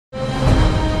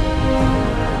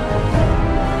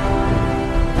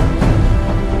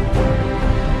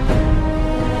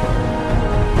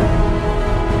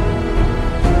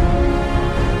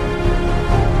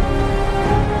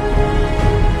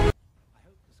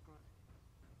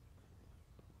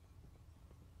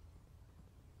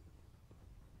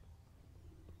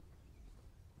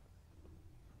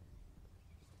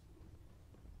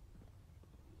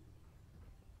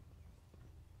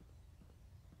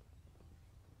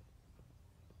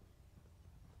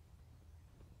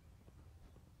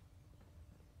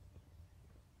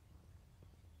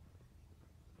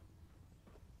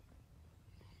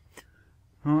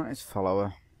Alright, let's follow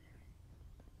her.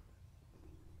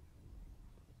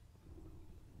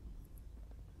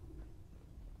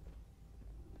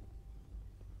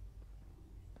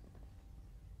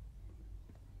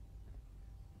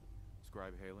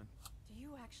 Scribe Halen? Do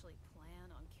you actually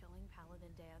plan on killing Paladin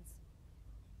Dance?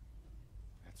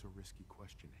 That's a risky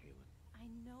question, Halen. I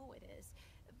know it is,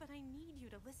 but I need you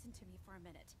to listen to me for a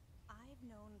minute. I've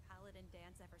known Paladin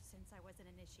Dance ever since I was an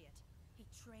initiate. He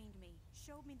trained me,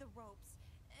 showed me the ropes,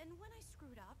 and when I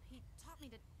screwed up, he taught me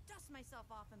to dust myself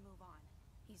off and move on.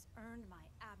 He's earned my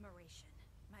admiration,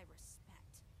 my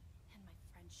respect, and my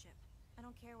friendship. I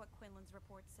don't care what Quinlan's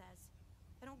report says.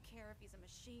 I don't care if he's a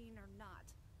machine or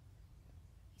not.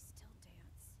 He's still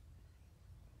Dance.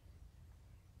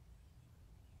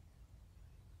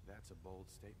 That's a bold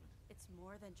statement. It's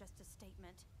more than just a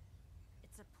statement.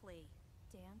 It's a plea.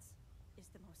 Dance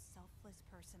is the most selfless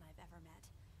person I've ever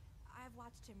met. I've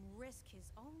watched him risk his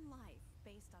own life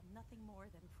based on nothing more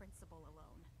than principle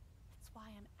alone. That's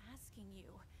why I'm asking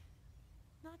you.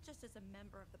 Not just as a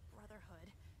member of the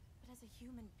Brotherhood, but as a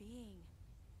human being.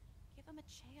 Give him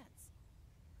a chance.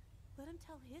 Let him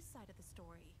tell his side of the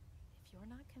story. If you're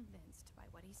not convinced by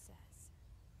what he says,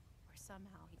 or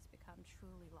somehow he's become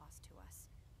truly lost to us,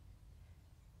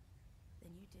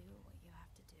 then you do what you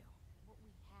have to do. What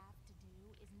we have to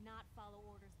do is not follow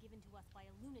orders given to us by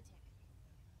a lunatic.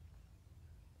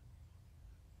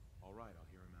 All right, I'll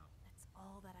hear him out. That's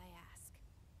all that I ask.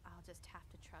 I'll just have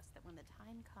to trust that when the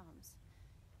time comes,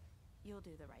 you'll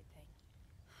do the right thing.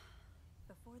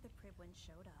 Before the Pribwins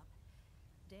showed up,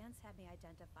 Dance had me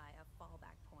identify a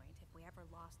fallback point if we ever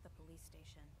lost the police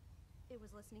station. It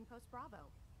was Listening Post Bravo,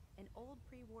 an old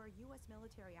pre-war U.S.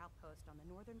 military outpost on the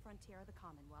northern frontier of the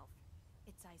Commonwealth.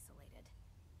 It's isolated,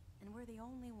 and we're the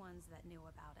only ones that knew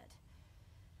about it.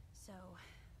 So,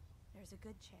 there's a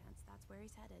good chance that's where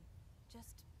he's headed.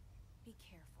 Just be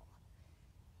careful.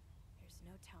 There's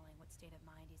no telling what state of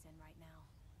mind he's in right now,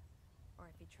 or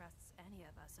if he trusts any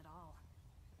of us at all.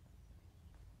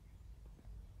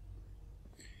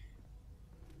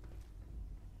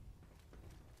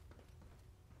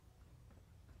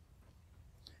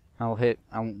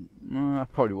 I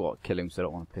probably won't kill him, so I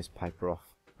don't want to piss Piper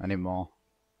off anymore.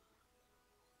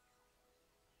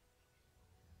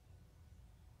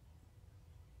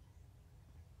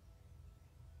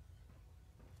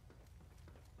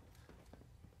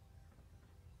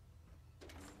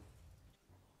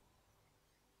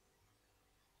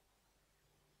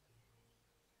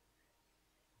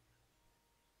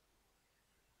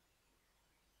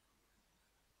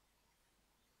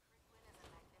 Pribwin is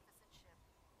a magnificent ship,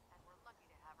 and we're lucky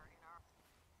to have her in our...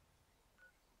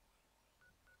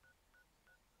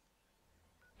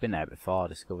 Been there before, I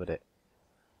discovered it.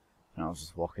 And I was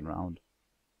just walking around.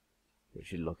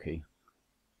 Which is lucky.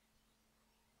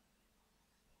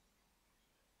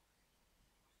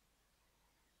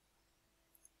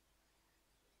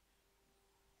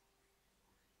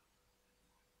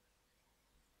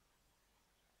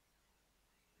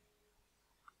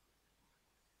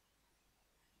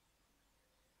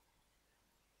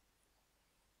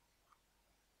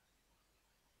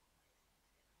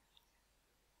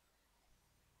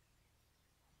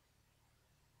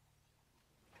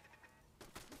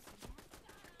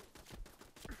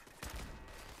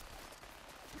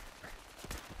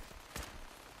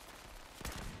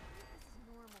 This is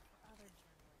normal for other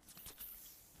journalists.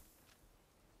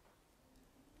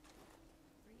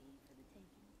 Free for the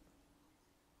taking.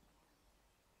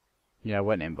 Yeah, I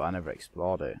went in, but I never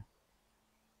explored it.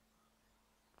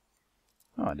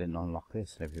 Oh, I didn't unlock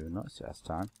this. Never even noticed it last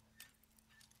time.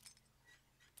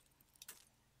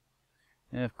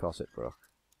 Yeah, of course it broke.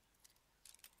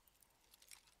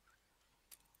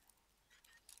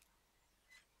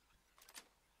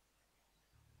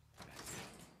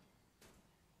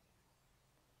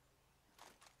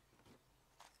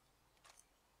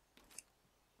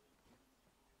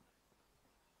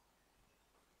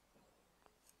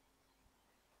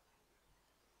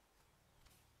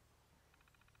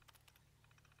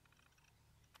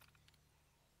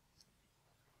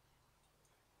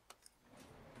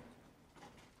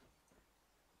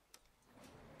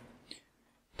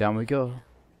 Down we go.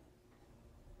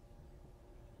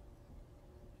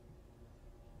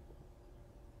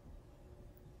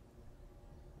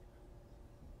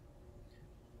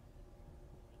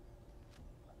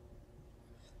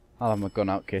 I'll have my gun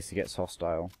out in case he gets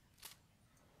hostile.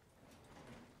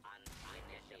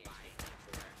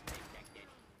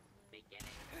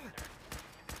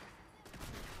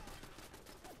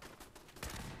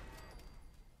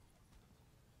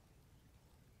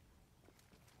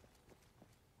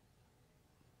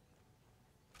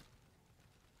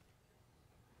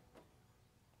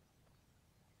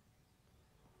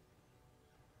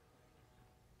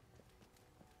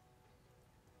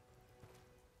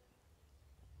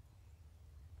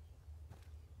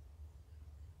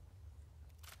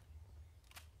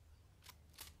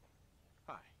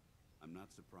 not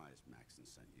surprised Maxon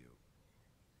sent you.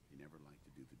 He never liked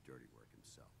to do the dirty work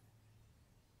himself.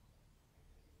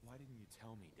 Why didn't you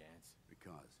tell me, Dance?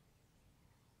 Because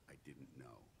I didn't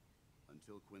know.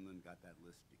 Until Quinlan got that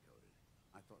list decoded,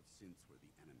 I thought synths were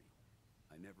the enemy.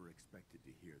 I never expected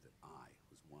to hear that I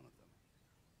was one of them.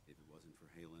 If it wasn't for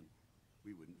Halen,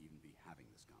 we wouldn't even be having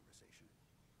this conversation.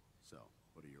 So,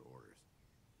 what are your orders?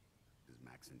 Does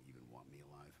Maxon even want me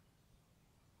alive?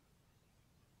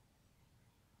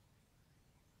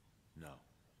 No.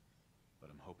 But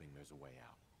I'm hoping there's a way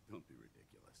out. Don't be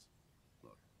ridiculous.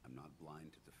 Look, I'm not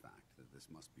blind to the fact that this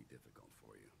must be difficult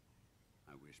for you.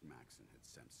 I wish Maxon had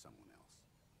sent someone else,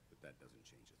 but that doesn't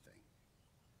change a thing.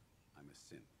 I'm a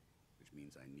synth, which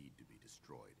means I need to be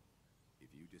destroyed.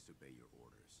 If you disobey your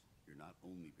orders, you're not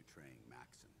only betraying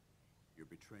Maxon, you're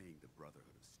betraying the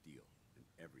Brotherhood of Steel and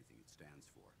everything it stands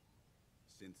for.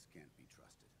 Synths can't be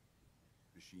trusted.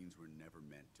 Machines were never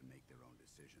meant to make their own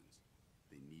decisions.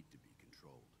 They need to be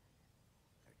controlled.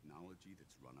 Technology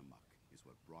that's run amok is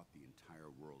what brought the entire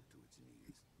world to its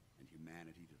knees, and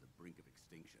humanity to the brink of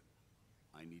extinction.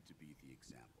 I need to be the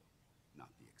example,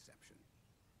 not the exception.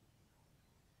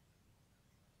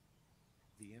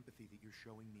 The empathy that you're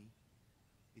showing me,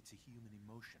 it's a human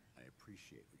emotion. I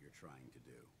appreciate what you're trying to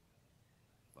do,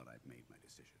 but I've made my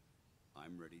decision.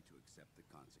 I'm ready to accept the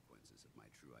consequences of my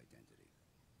true identity.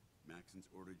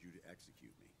 Maxon's ordered you to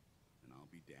execute me, and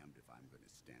I'll be damned if I'm going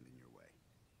to stand in your way.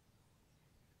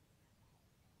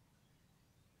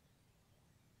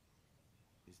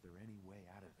 Is there any way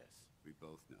out of this? We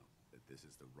both know that this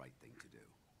is the right thing to do.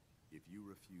 If you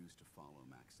refuse to follow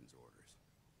Maxon's orders,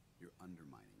 you're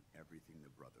undermining everything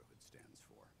the Brotherhood stands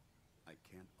for. I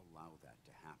can't allow that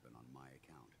to happen on my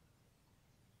account.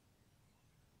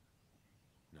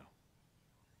 No.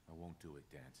 I won't do it,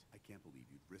 Dance. I can't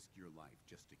believe you'd risk your life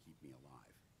just to keep me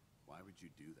alive. Why would you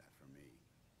do that for me?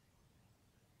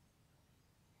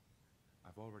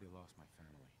 I've already lost my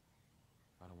family.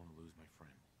 I don't want to lose my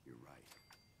friend. You're right.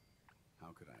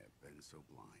 How could I have been so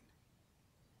blind?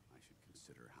 I should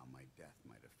consider how my death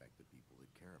might affect the people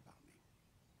that care about me.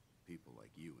 People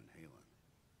like you and Halen.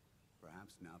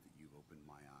 Perhaps now that you've opened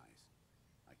my eyes,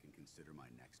 I can consider my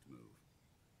next move.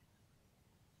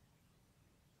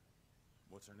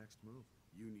 What's our next move?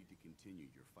 You need to continue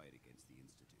your fight against the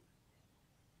Institute.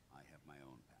 I have my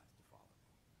own path to follow.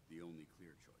 The only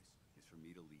clear choice is for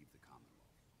me to leave the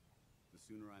Commonwealth. The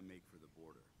sooner I make for the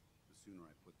border, the sooner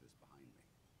I put this behind me.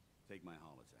 Take my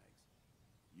holotags.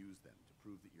 Use them to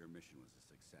prove that your mission was a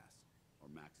success,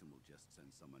 or Maxon will just send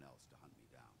someone else to hunt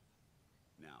me down.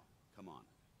 Now, come on.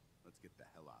 Let's get the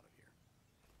hell out of here.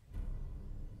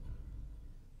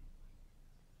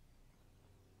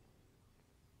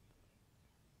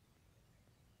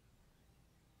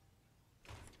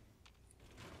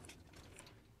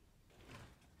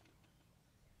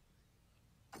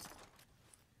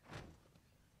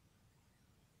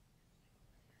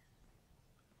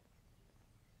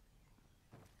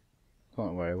 Don't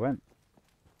know where he went.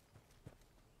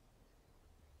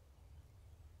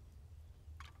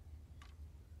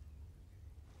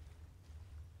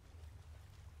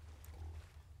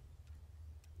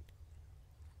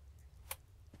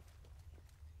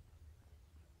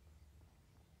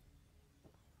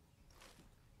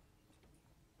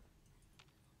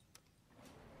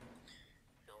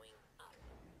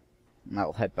 And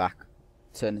that'll head back,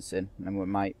 turn this in, and then we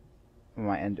might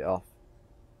end it off.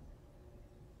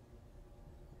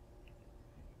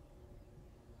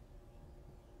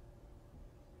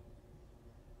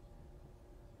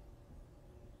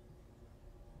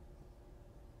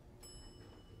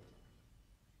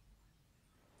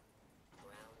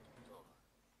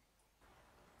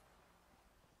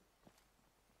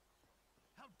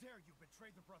 How dare you betray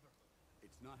the Brotherhood?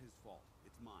 It's not his fault.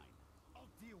 It's mine. I'll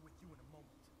deal with you in a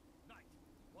moment. Knight,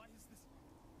 why has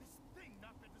this thing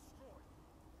not been destroyed?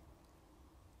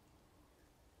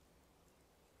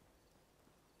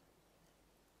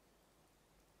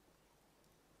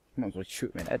 Might as well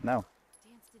shoot him in the head now.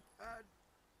 Dance did. Ad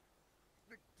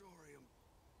Victorium,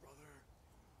 brother.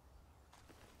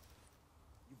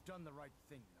 You've done the right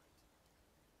thing, Knight.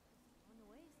 On the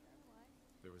ways, though, why?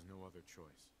 There was no other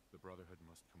choice. The Brotherhood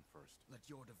must come first. Let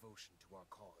your devotion to our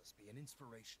cause be an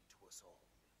inspiration to us all.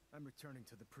 I'm returning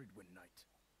to the Pridwin, Knight.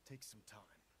 Take some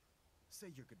time.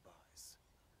 Say your goodbyes.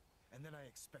 And then I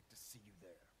expect to see you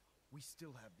there. We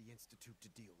still have the Institute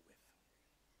to deal with.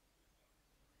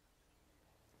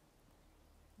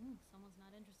 Someone's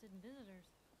not interested in visitors.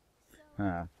 So,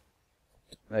 Ah.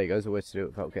 There you go, there's a way to do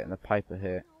it without getting the Piper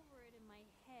here. going over it in my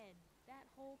head, that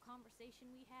whole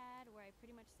conversation we had where I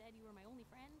pretty much said you were my only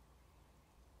friend,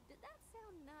 did that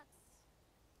sound nuts?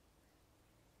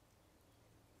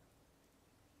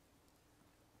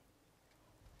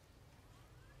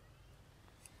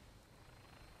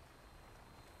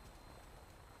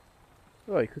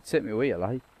 Oh, you could take me with you,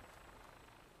 like.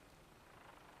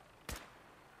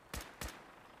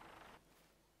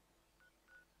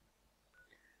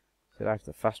 So I have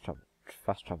to fast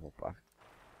travel back.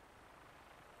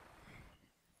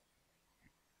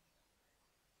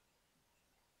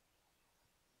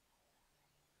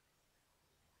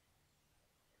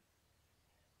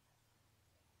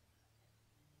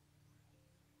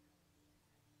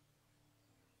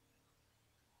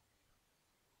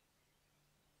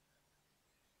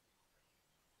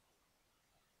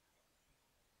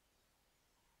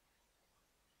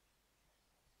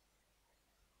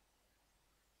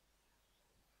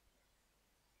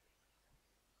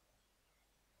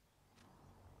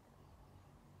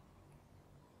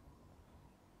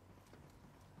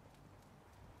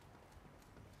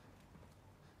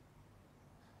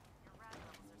 Your rad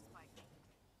levels are spiking.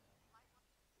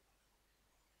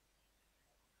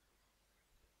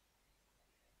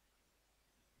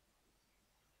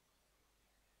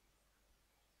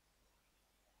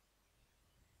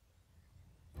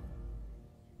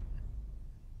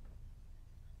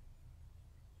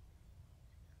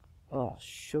 Oh,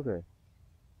 sugar.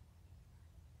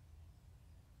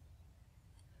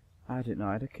 I didn't know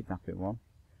I had a kidnapping one.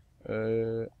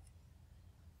 When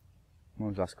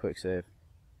was last quick save?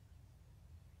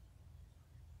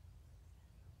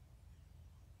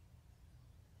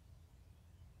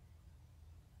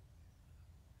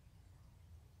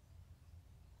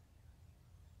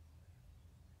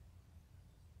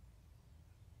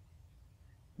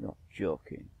 You're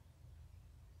joking.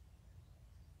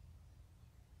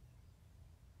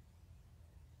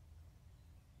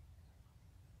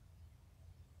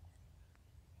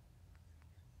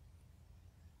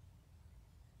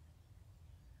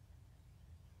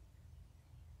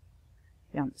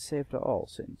 You haven't saved at all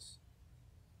since.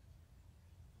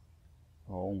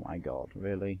 Oh my god,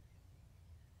 really?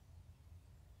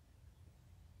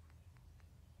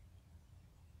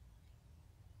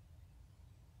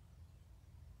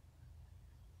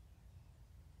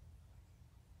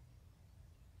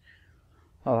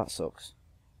 Oh, that sucks.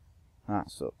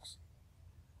 That sucks.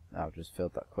 I've just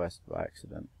failed that quest by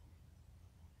accident.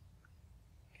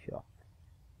 Sure.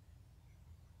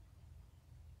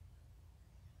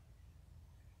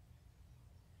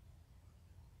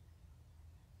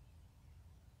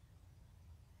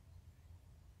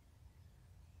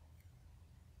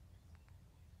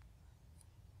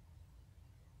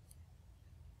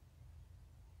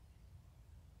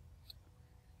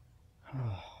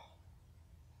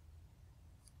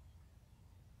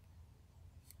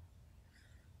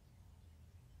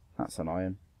 That's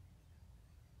annoying.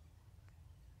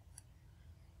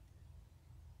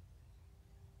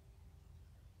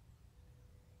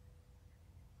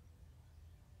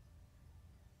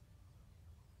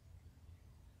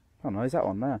 Oh no, is that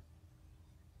one there?